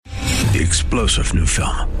The explosive new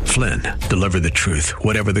film, Flynn, deliver the truth,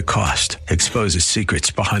 whatever the cost, exposes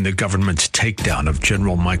secrets behind the government's takedown of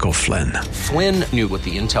General Michael Flynn. Flynn knew what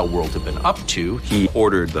the intel world had been up to. He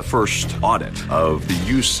ordered the first audit of the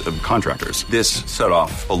use of contractors. This set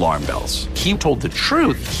off alarm bells. He told the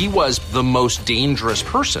truth. He was the most dangerous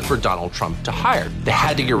person for Donald Trump to hire. They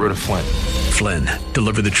had to get rid of Flynn. Flynn,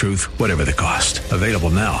 deliver the truth, whatever the cost. Available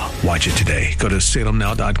now. Watch it today. Go to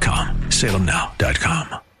salemnow.com.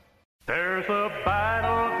 salemnow.com. There's a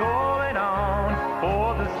battle going on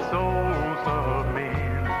for the souls of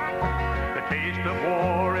men. The taste of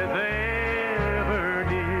war is ever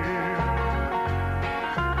near.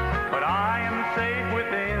 But I am safe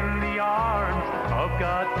within the arms of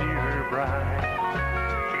God's dear bride.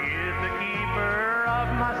 She is the keeper of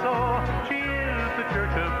my soul. She is the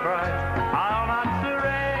church of Christ. I'll not surrender.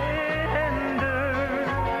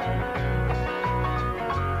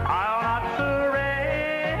 I'll not surrender.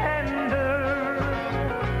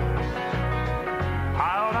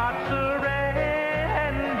 I'll not surrender.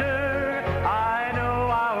 I know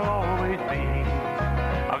I'll always be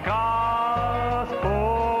a gospel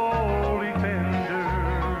defender.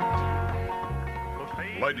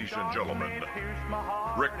 Ladies and gentlemen,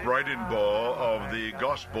 Rick Bridenbaugh of the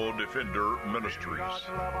Gospel Defender Ministries.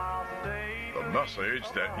 The message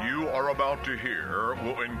that you are about to hear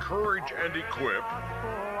will encourage and equip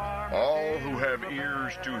all who have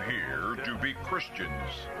ears to hear to be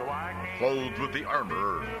Christians, clothed with the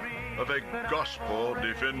armor of a gospel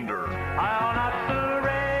defender. I'll not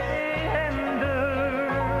surrender.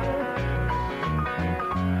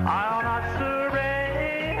 I'll not surrender.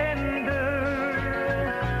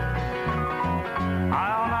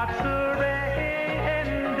 I'll not surrender.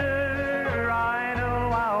 I know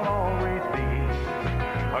I'll always be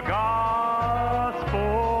a gospel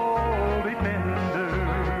defender.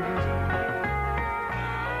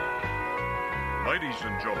 Ladies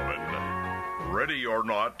and gentlemen, ready or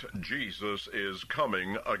not, Jesus is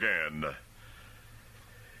coming again.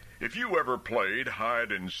 If you ever played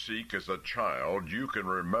hide and seek as a child, you can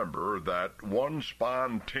remember that one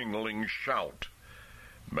spine-tingling shout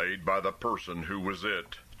made by the person who was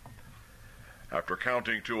it. After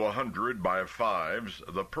counting to 100 by fives,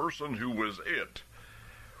 the person who was it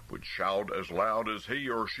would shout as loud as he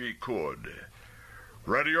or she could,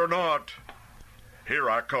 "Ready or not, here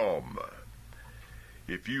I come."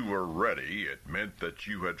 If you were ready, it meant that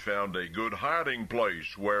you had found a good hiding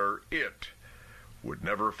place where it would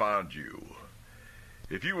never find you.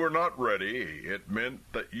 If you were not ready, it meant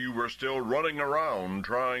that you were still running around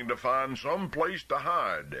trying to find some place to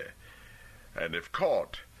hide. And if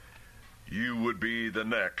caught, you would be the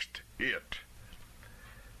next it.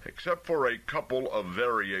 Except for a couple of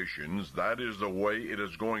variations, that is the way it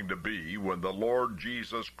is going to be when the Lord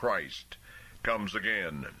Jesus Christ comes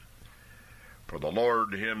again. For the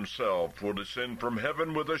Lord himself will descend from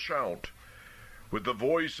heaven with a shout, with the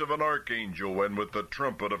voice of an archangel, and with the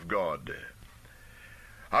trumpet of God.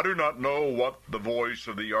 I do not know what the voice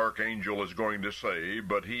of the archangel is going to say,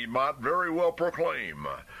 but he might very well proclaim,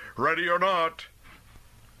 "Ready or not,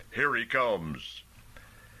 here he comes."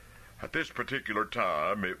 At this particular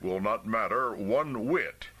time, it will not matter one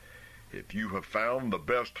whit if you have found the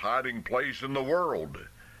best hiding place in the world.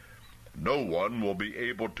 No one will be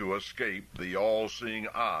able to escape the all-seeing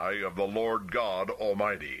eye of the Lord God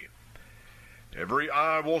Almighty. Every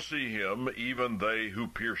eye will see him, even they who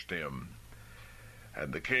pierced him.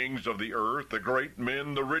 And the kings of the earth, the great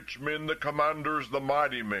men, the rich men, the commanders, the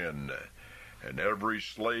mighty men, and every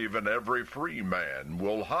slave and every free man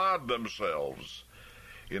will hide themselves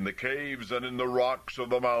in the caves and in the rocks of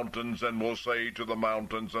the mountains, and will say to the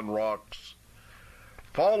mountains and rocks,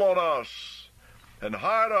 "Fall on us, and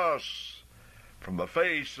hide us from the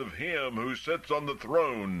face of him who sits on the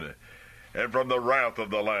throne, and from the wrath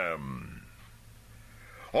of the Lamb."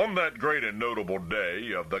 On that great and notable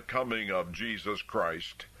day of the coming of Jesus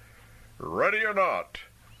Christ, ready or not,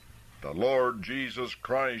 the Lord Jesus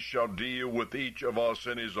Christ shall deal with each of us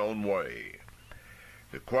in his own way.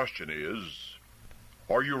 The question is,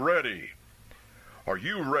 are you ready? Are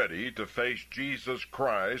you ready to face Jesus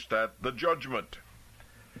Christ at the judgment?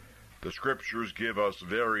 The Scriptures give us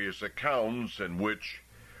various accounts in which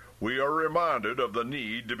we are reminded of the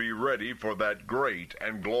need to be ready for that great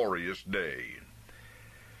and glorious day.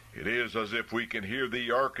 It is as if we can hear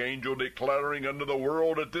the archangel declaring unto the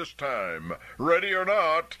world at this time, "Ready or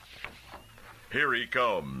not, here he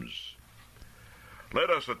comes." Let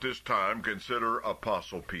us at this time consider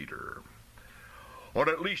Apostle Peter. On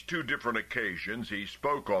at least two different occasions he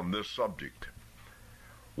spoke on this subject.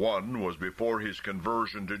 One was before his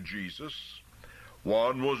conversion to Jesus.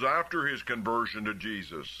 One was after his conversion to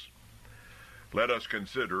Jesus. Let us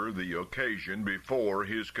consider the occasion before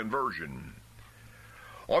his conversion.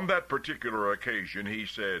 On that particular occasion, he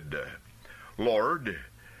said, "Lord,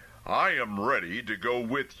 I am ready to go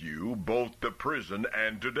with you both to prison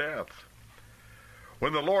and to death."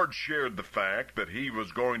 When the Lord shared the fact that he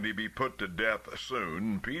was going to be put to death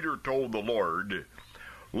soon, Peter told the Lord,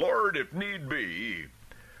 "Lord, if need be,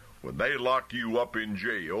 when they lock you up in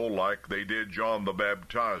jail like they did John the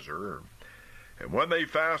Baptizer, and when they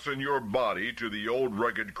fasten your body to the old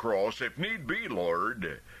rugged cross, if need be,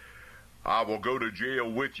 Lord, I will go to jail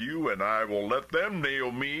with you, and I will let them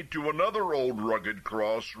nail me to another old rugged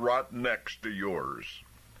cross right next to yours."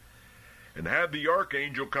 And had the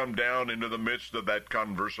archangel come down into the midst of that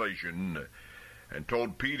conversation and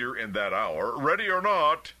told Peter in that hour, "Ready or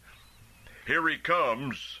not, here he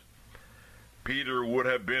comes," Peter would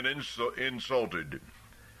have been insulted.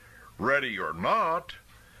 Ready or not?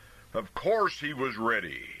 Of course he was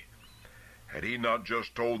ready. Had he not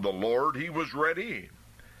just told the Lord he was ready?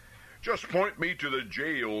 "Just point me to the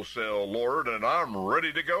jail cell, Lord, and I'm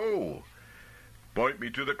ready to go. Point me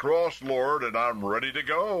to the cross, Lord, and I'm ready to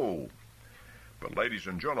go." But, ladies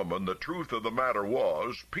and gentlemen, the truth of the matter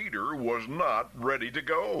was, Peter was not ready to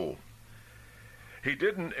go. He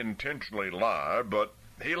didn't intentionally lie, but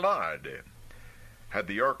he lied. Had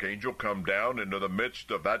the archangel come down into the midst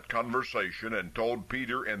of that conversation and told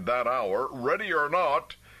Peter in that hour, "Ready or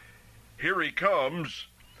not, here he comes,"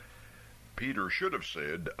 Peter should have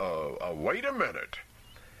said, "Wait a minute.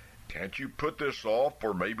 Can't you put this off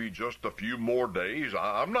for maybe just a few more days?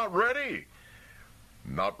 I'm not ready."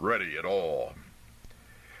 Not ready at all.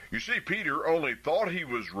 You see, Peter only thought he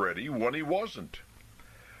was ready when he wasn't.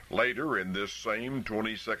 Later in this same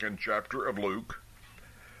 22nd chapter of Luke,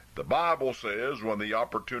 the Bible says when the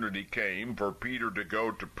opportunity came for Peter to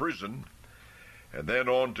go to prison and then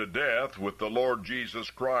on to death with the Lord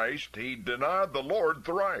Jesus Christ, he denied the Lord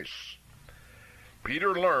thrice.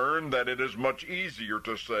 Peter learned that it is much easier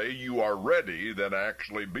to say you are ready than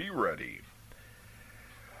actually be ready.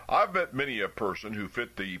 I've met many a person who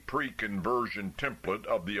fit the pre-conversion template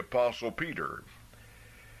of the Apostle Peter.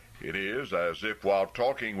 It is as if while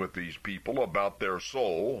talking with these people about their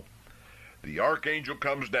soul, the archangel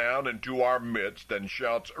comes down into our midst and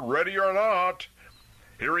shouts, "Ready or not,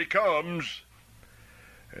 here he comes."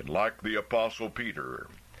 And like the Apostle Peter,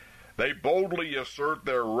 they boldly assert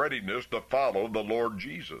their readiness to follow the Lord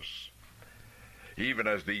Jesus. Even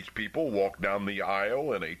as these people walk down the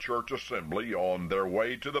aisle in a church assembly on their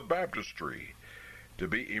way to the baptistry to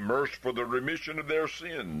be immersed for the remission of their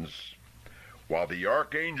sins, while the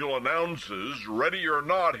archangel announces, "Ready or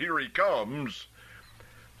not, here he comes,"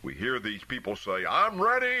 we hear these people say, "I'm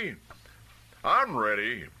ready, I'm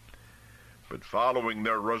ready." But following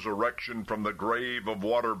their resurrection from the grave of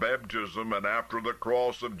water baptism and after the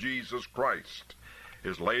cross of Jesus Christ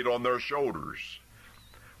is laid on their shoulders,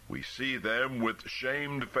 we see them with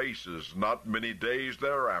shamed faces not many days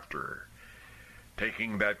thereafter,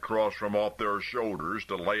 taking that cross from off their shoulders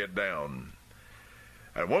to lay it down.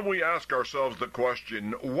 And when we ask ourselves the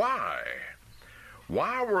question, why?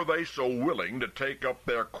 Why were they so willing to take up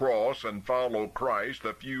their cross and follow Christ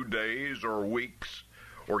a few days or weeks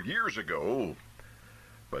or years ago,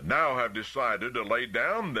 but now have decided to lay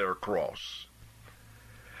down their cross?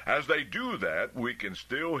 As they do that, we can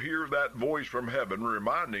still hear that voice from heaven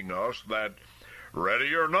reminding us that,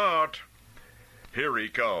 "Ready or not, here he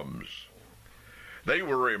comes." They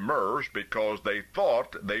were immersed because they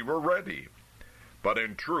thought they were ready, but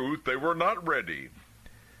in truth they were not ready.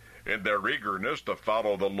 In their eagerness to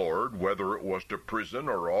follow the Lord, whether it was to prison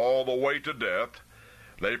or all the way to death,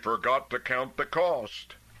 they forgot to count the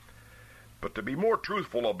cost. But to be more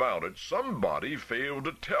truthful about it, somebody failed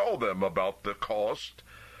to tell them about the cost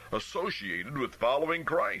associated with following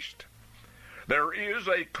Christ. There is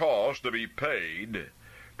a cost to be paid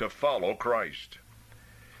to follow Christ.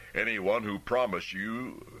 Anyone who promised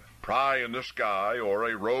you pie in the sky or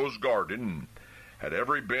a rose garden at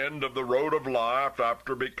every bend of the road of life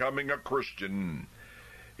after becoming a Christian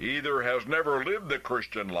either has never lived the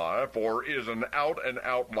Christian life or is an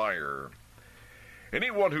out-and-out liar.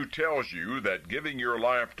 Anyone who tells you that giving your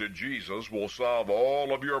life to Jesus will solve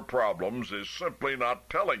all of your problems is simply not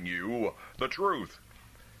telling you the truth.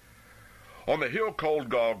 On the hill called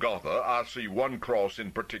Golgotha, I see one cross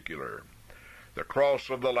in particular, the cross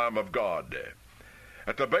of the Lamb of God.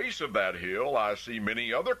 At the base of that hill, I see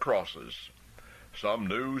many other crosses, some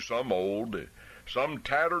new, some old, some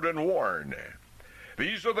tattered and worn.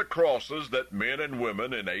 These are the crosses that men and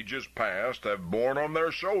women in ages past have borne on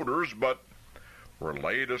their shoulders, but were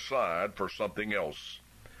laid aside for something else.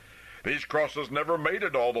 These crosses never made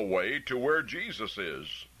it all the way to where Jesus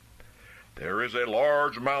is. There is a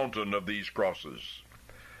large mountain of these crosses.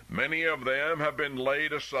 Many of them have been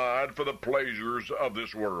laid aside for the pleasures of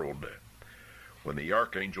this world. When the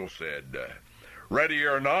archangel said, "Ready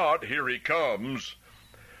or not, here he comes,"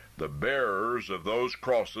 the bearers of those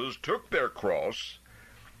crosses took their cross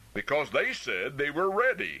because they said they were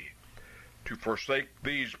ready to forsake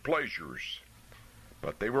these pleasures.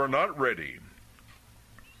 But they were not ready.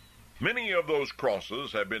 Many of those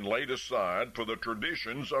crosses have been laid aside for the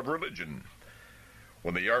traditions of religion.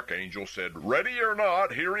 When the archangel said, "Ready or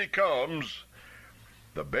not, here he comes,"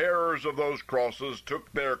 the bearers of those crosses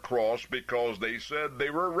took their cross because they said they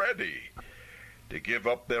were ready to give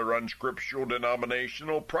up their unscriptural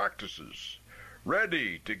denominational practices,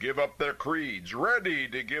 ready to give up their creeds, ready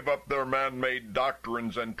to give up their man-made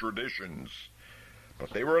doctrines and traditions. But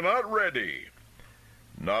they were not ready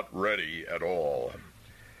at all.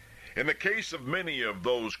 In the case of many of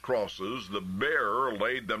those crosses, the bearer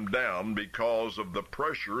laid them down because of the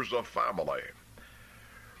pressures of family.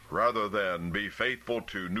 Rather than be faithful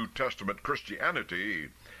to New Testament Christianity,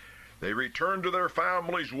 they returned to their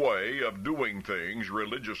family's way of doing things,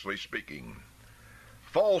 religiously speaking.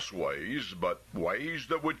 False ways, but ways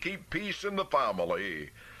that would keep peace in the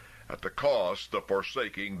family at the cost of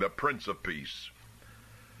forsaking the Prince of Peace.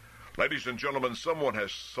 Ladies and gentlemen, someone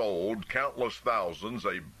has sold countless thousands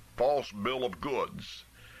a false bill of goods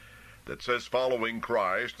that says following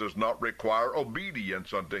Christ does not require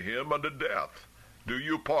obedience unto him unto death. Do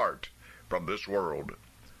you part from this world?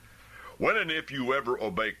 When and if you ever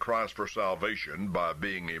obey Christ for salvation by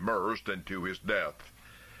being immersed into his death,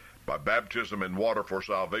 by baptism in water for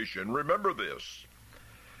salvation, remember this.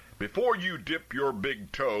 Before you dip your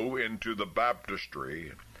big toe into the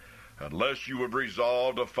baptistry, unless you have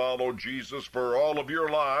resolved to follow Jesus for all of your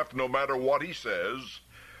life, no matter what he says,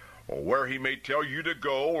 or where he may tell you to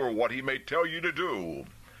go, or what he may tell you to do,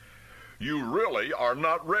 you really are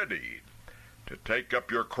not ready to take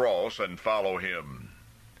up your cross and follow him.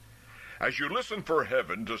 As you listen for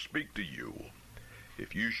heaven to speak to you,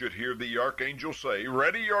 if you should hear the archangel say,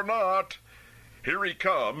 "Ready or not, here he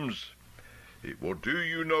comes," it will do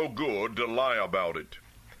you no good to lie about it.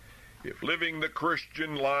 If living the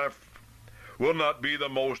Christian life will not be the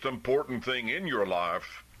most important thing in your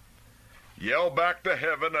life, yell back to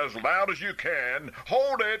heaven as loud as you can,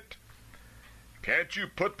 "Hold it! Can't you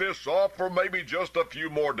put this off for maybe just a few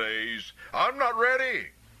more days? I'm not ready."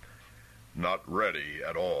 Not ready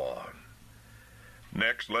at all.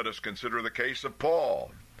 Next, let us consider the case of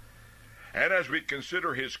Paul. And as we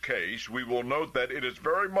consider his case, we will note that it is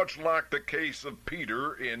very much like the case of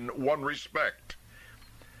Peter in one respect.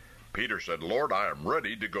 Peter said, "Lord, I am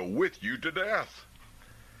ready to go with you to death."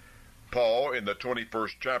 Paul, in the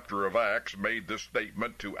 21st chapter of Acts, made this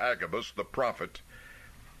statement to Agabus the prophet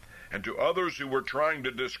and to others who were trying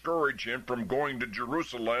to discourage him from going to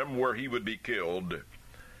Jerusalem where he would be killed.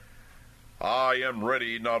 "I am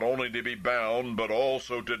ready not only to be bound, but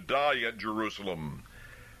also to die at Jerusalem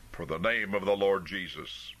for the name of the Lord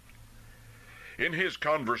Jesus." In his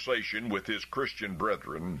conversation with his Christian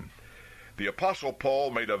brethren, the Apostle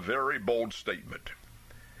Paul made a very bold statement.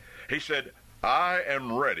 He said, "I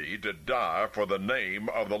am ready to die for the name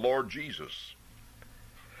of the Lord Jesus."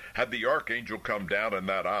 Had the archangel come down in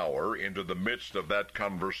that hour into the midst of that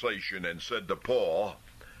conversation and said to Paul,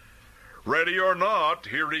 "Ready or not,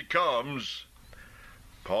 here he comes,"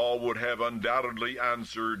 Paul would have undoubtedly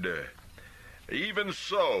answered, "Even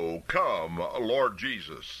so, come, Lord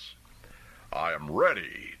Jesus. I am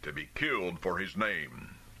ready to be killed for his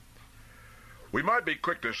name." We might be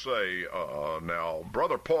quick to say, "Now,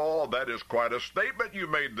 Brother Paul, that is quite a statement you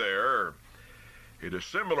made there. It is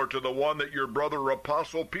similar to the one that your brother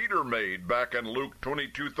Apostle Peter made back in Luke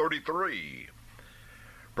 22:33.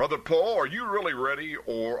 Brother Paul, are you really ready,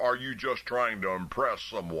 or are you just trying to impress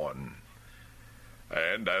someone?"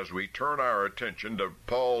 And as we turn our attention to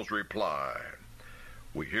Paul's reply,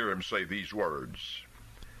 we hear him say these words,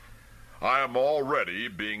 "I am already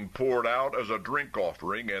being poured out as a drink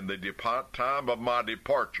offering, and the time of my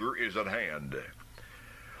departure is at hand.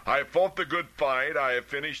 I have fought the good fight, I have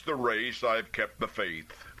finished the race, I have kept the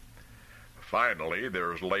faith. Finally,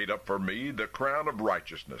 there is laid up for me the crown of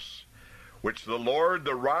righteousness, which the Lord,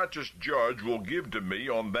 the righteous judge, will give to me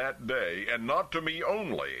on that day, and not to me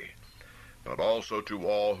only, but also to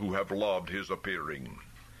all who have loved his appearing."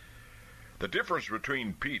 The difference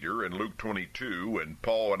between Peter in Luke 22 and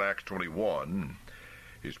Paul in Acts 21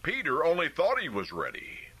 is Peter only thought he was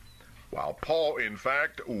ready, while Paul, in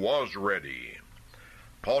fact, was ready.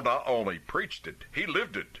 Paul not only preached it, he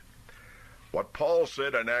lived it. What Paul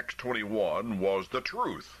said in Acts 21 was the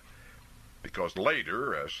truth. because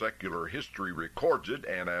later, as secular history records it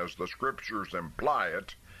and as the Scriptures imply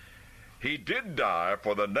it, he did die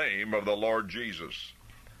for the name of the Lord Jesus.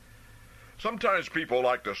 Sometimes people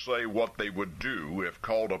like to say what they would do if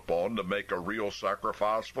called upon to make a real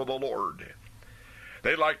sacrifice for the Lord.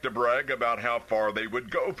 They like to brag about how far they would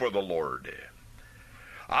go for the Lord.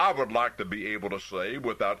 I would like to be able to say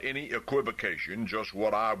without any equivocation just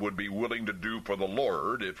what I would be willing to do for the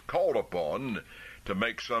Lord if called upon to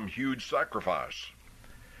make some huge sacrifice.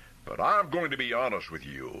 But I'm going to be honest with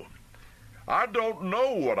you. I don't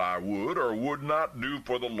know what I would or would not do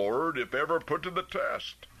for the Lord if ever put to the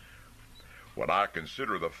test. When I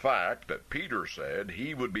consider the fact that Peter said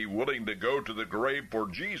he would be willing to go to the grave for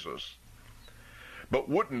Jesus, but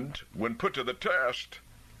wouldn't when put to the test,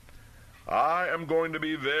 I am going to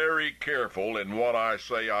be very careful in what I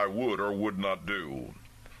say I would or would not do.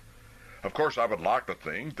 Of course, I would like to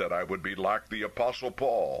think that I would be like the Apostle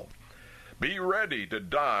Paul, be ready to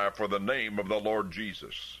die for the name of the Lord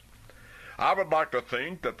Jesus. I would like to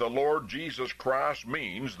think that the Lord Jesus Christ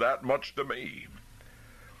means that much to me.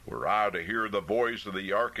 Were I to hear the voice of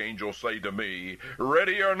the archangel say to me,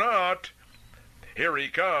 "Ready or not, here he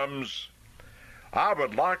comes," I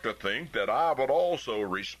would like to think that I would also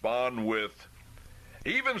respond with,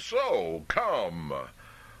 "Even so, come,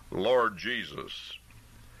 Lord Jesus."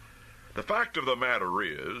 The fact of the matter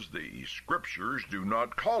is, the Scriptures do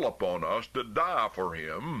not call upon us to die for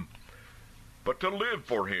him, but to live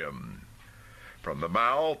for him. From the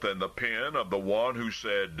mouth and the pen of the one who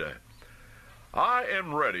said, "I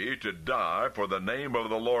am ready to die for the name of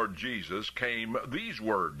the Lord Jesus," came these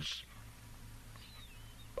words,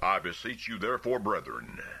 "I beseech you therefore,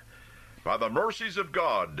 brethren, by the mercies of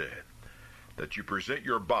God, that you present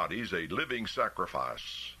your bodies a living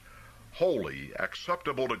sacrifice, holy,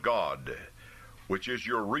 acceptable to God, which is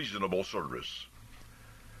your reasonable service."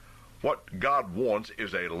 What God wants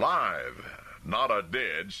is a live, not a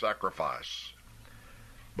dead sacrifice.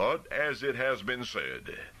 But as it has been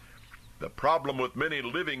said, the problem with many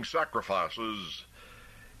living sacrifices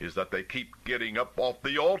is that they keep getting up off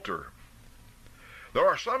the altar. There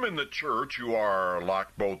are some in the church who are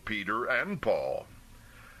like both Peter and Paul.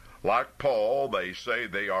 Like Paul, they say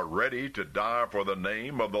they are ready to die for the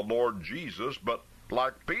name of the Lord Jesus, but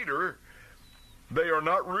like Peter, they are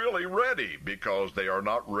not really ready because they are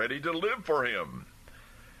not ready to live for him.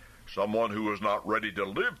 Someone who is not ready to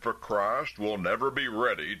live for Christ will never be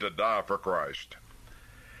ready to die for Christ.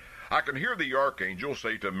 I can hear the archangel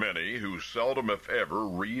say to many who seldom if ever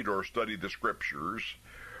read or study the Scriptures,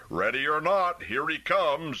 "Ready or not, here he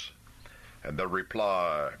comes." And they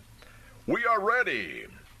reply, "We are ready,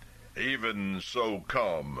 even so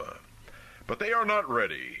come." But they are not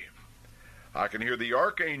ready. I can hear the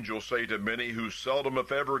archangel say to many who seldom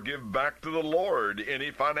if ever give back to the Lord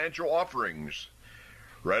any financial offerings,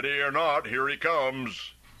 "Ready or not, here he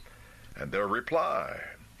comes." And their reply,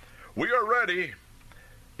 "We are ready,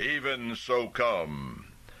 even so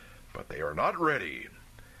come." But they are not ready.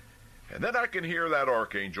 And then I can hear that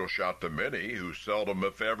archangel shout to many who seldom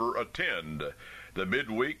if ever attend the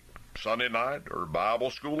midweek, Sunday night, or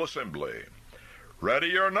Bible school assembly,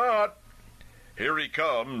 "Ready or not, here he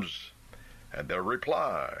comes." And their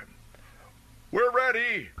reply, "We're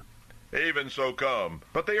ready, even so come."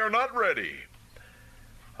 But they are not ready.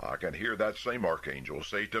 I can hear that same archangel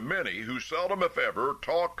say to many who seldom if ever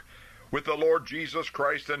talk with the Lord Jesus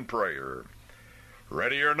Christ in prayer,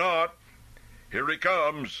 "Ready or not, here he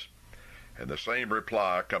comes." And the same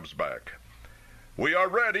reply comes back, "We are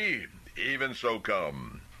ready, even so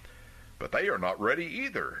come." But they are not ready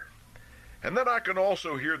either. And then I can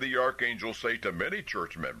also hear the archangel say to many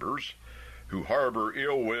church members who harbor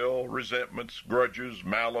ill will, resentments, grudges,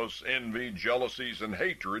 malice, envy, jealousies, and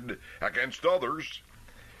hatred against others,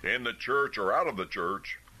 in the church or out of the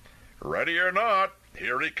church, "Ready or not,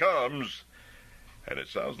 here he comes." And it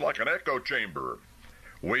sounds like an echo chamber.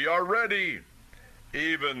 "We are ready,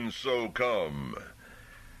 even so come."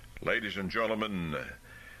 Ladies and gentlemen,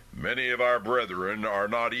 many of our brethren are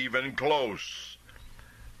not even close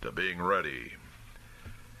to being ready.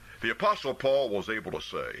 The Apostle Paul was able to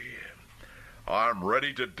say, "I'm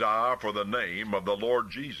ready to die for the name of the Lord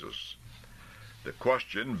Jesus." The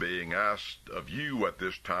question being asked of you at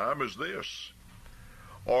this time is this: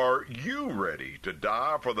 are you ready to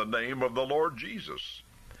die for the name of the Lord Jesus?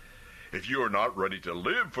 If you are not ready to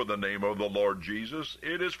live for the name of the Lord Jesus,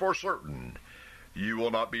 it is for certain you will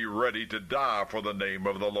not be ready to die for the name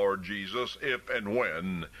of the Lord Jesus if and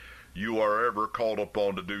when you are ever called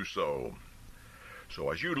upon to do so. So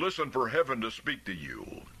as you listen for heaven to speak to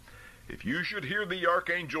you, if you should hear the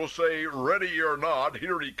archangel say, "Ready or not,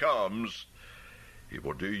 here he comes," It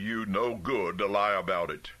will do you no good to lie about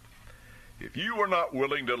it. If you are not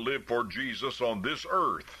willing to live for Jesus on this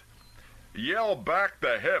earth, yell back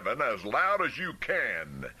to heaven as loud as you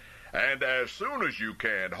can, and as soon as you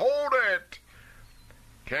can. Hold it!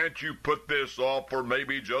 Can't you put this off for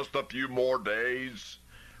maybe just a few more days?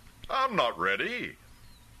 I'm not ready.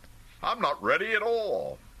 I'm not ready at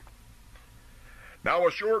all. Now,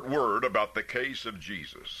 a short word about the case of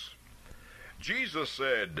Jesus. Jesus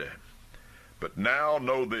said, "But now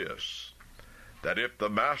know this, that if the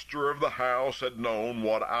master of the house had known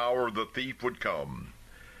what hour the thief would come,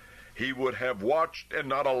 he would have watched and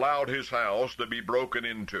not allowed his house to be broken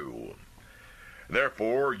into.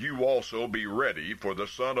 Therefore you also be ready, for the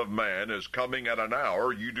Son of Man is coming at an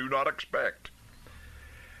hour you do not expect."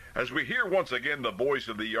 As we hear once again the voice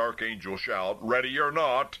of the archangel shout, "Ready or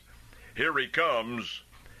not, here he comes,"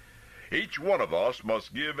 each one of us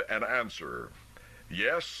must give an answer,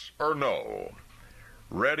 yes or no,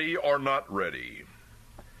 ready or not ready.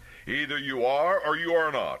 Either you are or you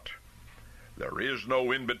are not. There is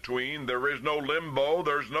no in-between, there is no limbo,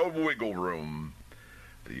 there's no wiggle room.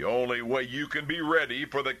 The only way you can be ready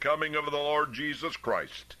for the coming of the Lord Jesus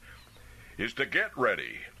Christ is to get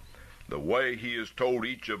ready the way he has told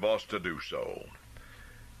each of us to do so.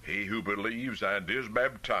 He who believes and is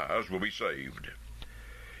baptized will be saved.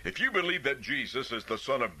 If you believe that Jesus is the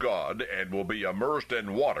Son of God and will be immersed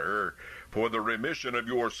in water for the remission of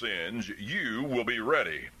your sins, you will be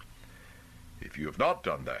ready. If you have not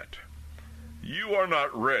done that, you are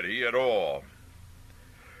not ready at all.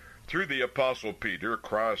 Through the Apostle Peter,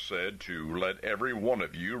 Christ said to let every one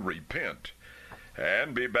of you repent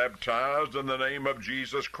and be baptized in the name of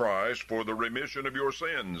Jesus Christ for the remission of your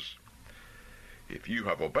sins. If you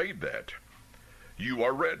have obeyed that, you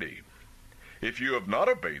are ready. If you have not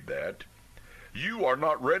obeyed that, you are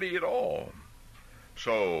not ready at all.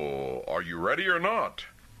 So, are you ready or not?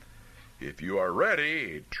 If you are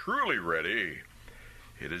ready, truly ready,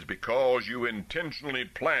 it is because you intentionally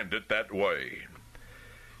planned it that way.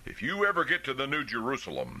 If you ever get to the New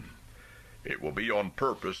Jerusalem, it will be on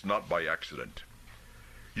purpose, not by accident.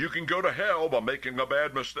 You can go to hell by making a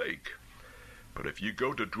bad mistake, but if you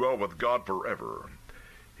go to dwell with God forever,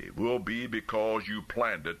 it will be because you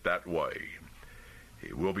planned it that way.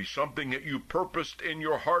 It will be something that you purposed in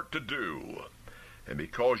your heart to do, and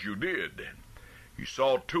because you did, you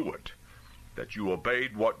saw to it that you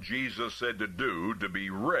obeyed what Jesus said to do to be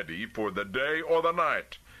ready for the day or the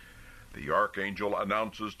night. The archangel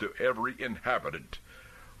announces to every inhabitant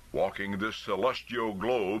walking this celestial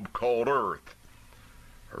globe called Earth,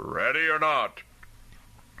 "Ready or not,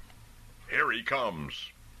 here he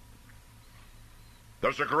comes."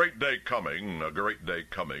 There's a great day coming, a great day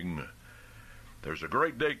coming. There's a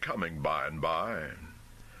great day coming by and by,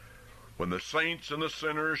 when the saints and the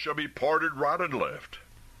sinners shall be parted right and left.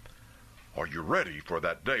 Are you ready for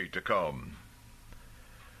that day to come?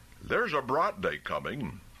 There's a bright day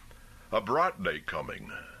coming. A bright day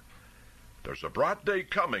coming. There's a bright day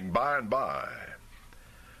coming by and by,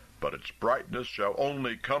 but its brightness shall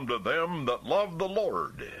only come to them that love the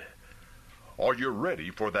Lord. Are you ready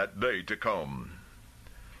for that day to come?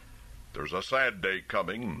 There's a sad day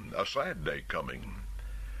coming, a sad day coming.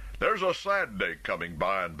 There's a sad day coming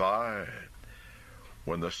by and by,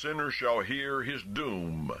 when the sinner shall hear his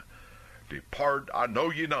doom, "Depart, I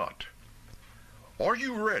know ye not." Are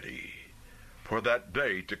you ready for that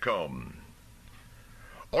day to come?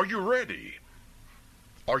 Are you ready?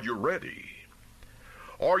 Are you ready?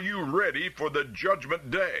 Are you ready for the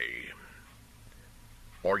judgment day?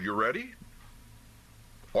 Are you ready?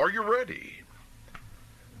 Are you ready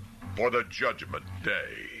for the judgment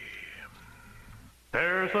day?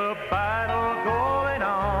 There's a battle going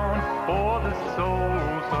on for the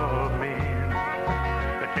souls of men.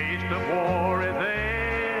 The taste of war is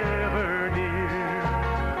ever near.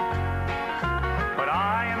 But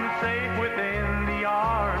I am safe within the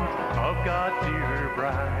arms of God's dear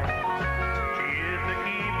bride. She is the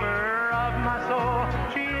keeper of my soul.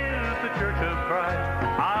 She is the church of Christ.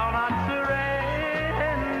 I'll not surrender.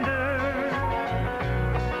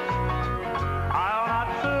 I'll not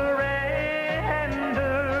surrender.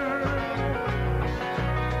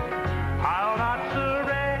 I'll not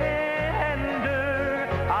surrender.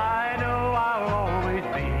 I know I'll always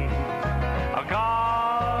be a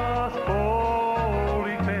gospel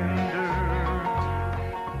defender.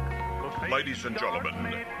 Ladies and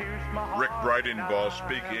gentlemen, Rick Bridenbaugh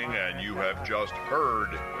speaking, and you have just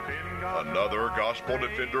heard another Gospel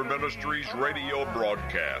Defender Ministries radio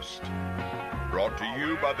broadcast, brought to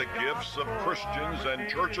you by the gifts of Christians and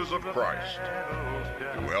churches of Christ,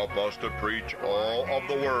 to help us to preach all of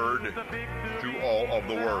the Word to all of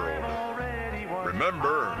the world.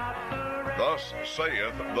 Remember, thus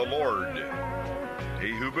saith the Lord,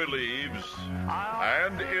 he who believes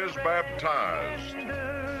and is baptized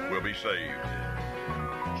will be saved.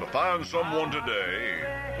 So find someone today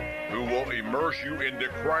who will immerse you into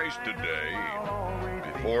Christ today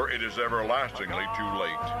before it is everlastingly too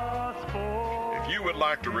late. If you would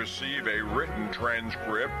like to receive a written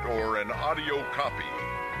transcript or an audio copy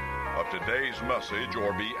of today's message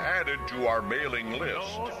or be added to our mailing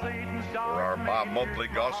list or our bi-monthly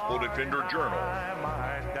Gospel Defender Journal,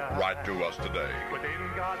 write to us today.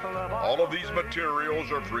 All of these materials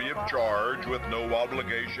are free of charge with no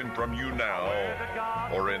obligation from you now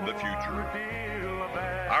or in the future.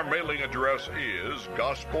 Our mailing address is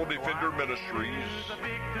Gospel Defender Ministries,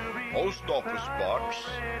 Post Office Box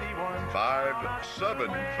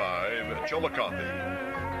 575, Chillicothe,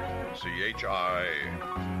 Chillicothe,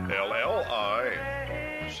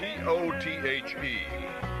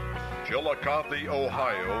 Chillicothe,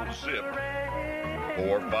 Ohio, zip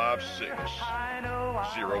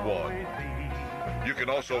 45601. You can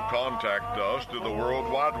also contact us through the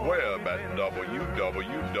World Wide Web at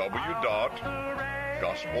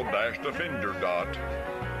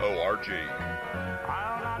www.gospel-defender.org.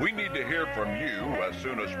 We need to hear from you as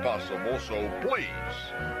soon as possible, so please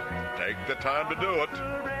take the time to do it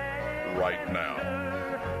right now.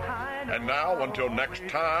 And now, until next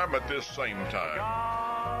time at this same time,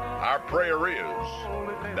 our prayer is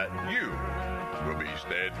that you will be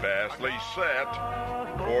steadfastly set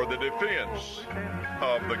for the defense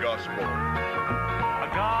of the gospel. A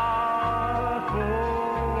gospel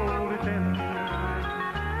defender.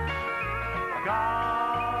 A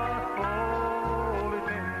gospel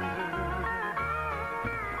defender.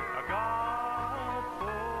 A gospel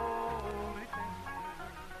defender.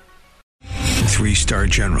 3-star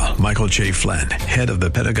General Michael J. Flynn, head of the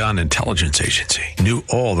Pentagon Intelligence Agency, knew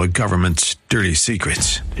all the government's dirty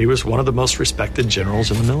secrets. He was one of the most respected generals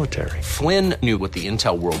in the military. Flynn knew what the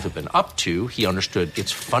intel world had been up to. He understood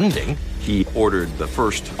its funding. He ordered the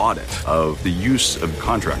first audit of the use of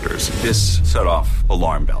contractors. This set off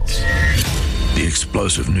alarm bells. The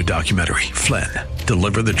explosive new documentary, Flynn,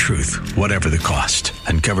 Deliver the Truth, Whatever the Cost,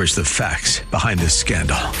 uncovers the facts behind this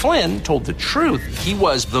scandal. Flynn told the truth. He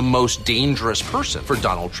was the most dangerous person for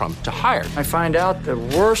Donald Trump to hire. I find out the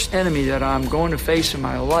worst enemy that I'm going to face in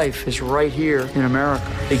my life is right here in America.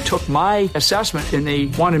 They took my assessment and they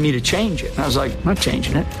wanted me to change it. And I was like, I'm not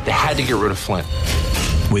changing it. They had to get rid of Flynn.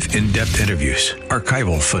 With in-depth interviews,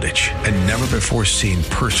 archival footage, and never-before-seen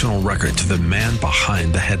personal records of the man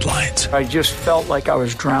behind the headlines. I just felt like I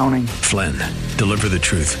was drowning. Flynn, Deliver the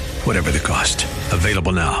Truth, Whatever the Cost.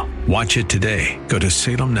 Available now. Watch it today. Go to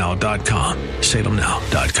salemnow.com.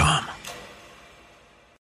 salemnow.com.